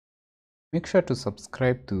Make sure to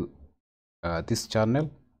subscribe to this channel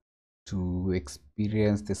to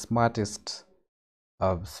experience the smartest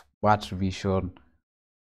smart revision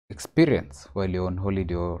experience while you're on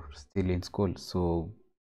holiday or still in school. So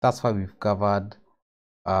that's why we've covered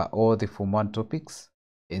all the Form 1 topics.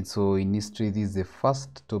 And so in history, this is the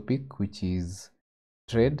first topic, which is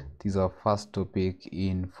trade. This is our first topic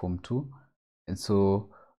in Form 2. And so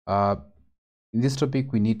in this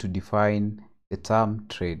topic, we need to define the term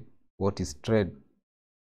trade. What is trade?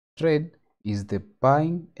 Trade is the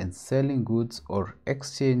buying and selling goods or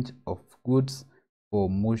exchange of goods for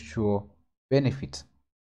mutual benefit.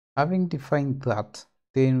 Having defined that,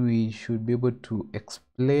 then we should be able to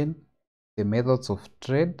explain the methods of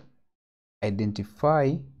trade,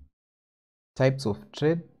 identify types of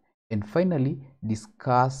trade, and finally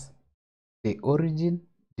discuss the origin,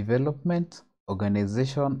 development,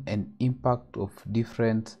 organization, and impact of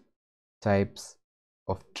different types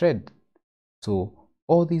of trade. So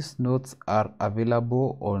all these notes are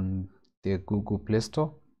available on the Google Play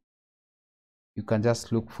Store. You can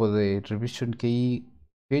just look for the Revision KE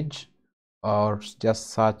page or just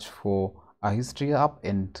search for a history app,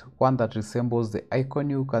 and one that resembles the icon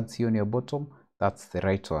you can see on your bottom, that's the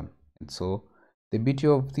right one. And so the beauty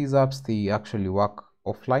of these apps, they actually work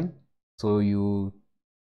offline, so you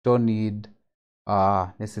don't need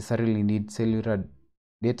necessarily need cellular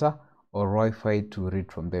data or Wi-Fi to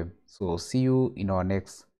read from them. So see you in our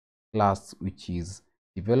next class, which is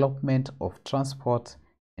development of transport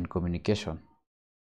and communication.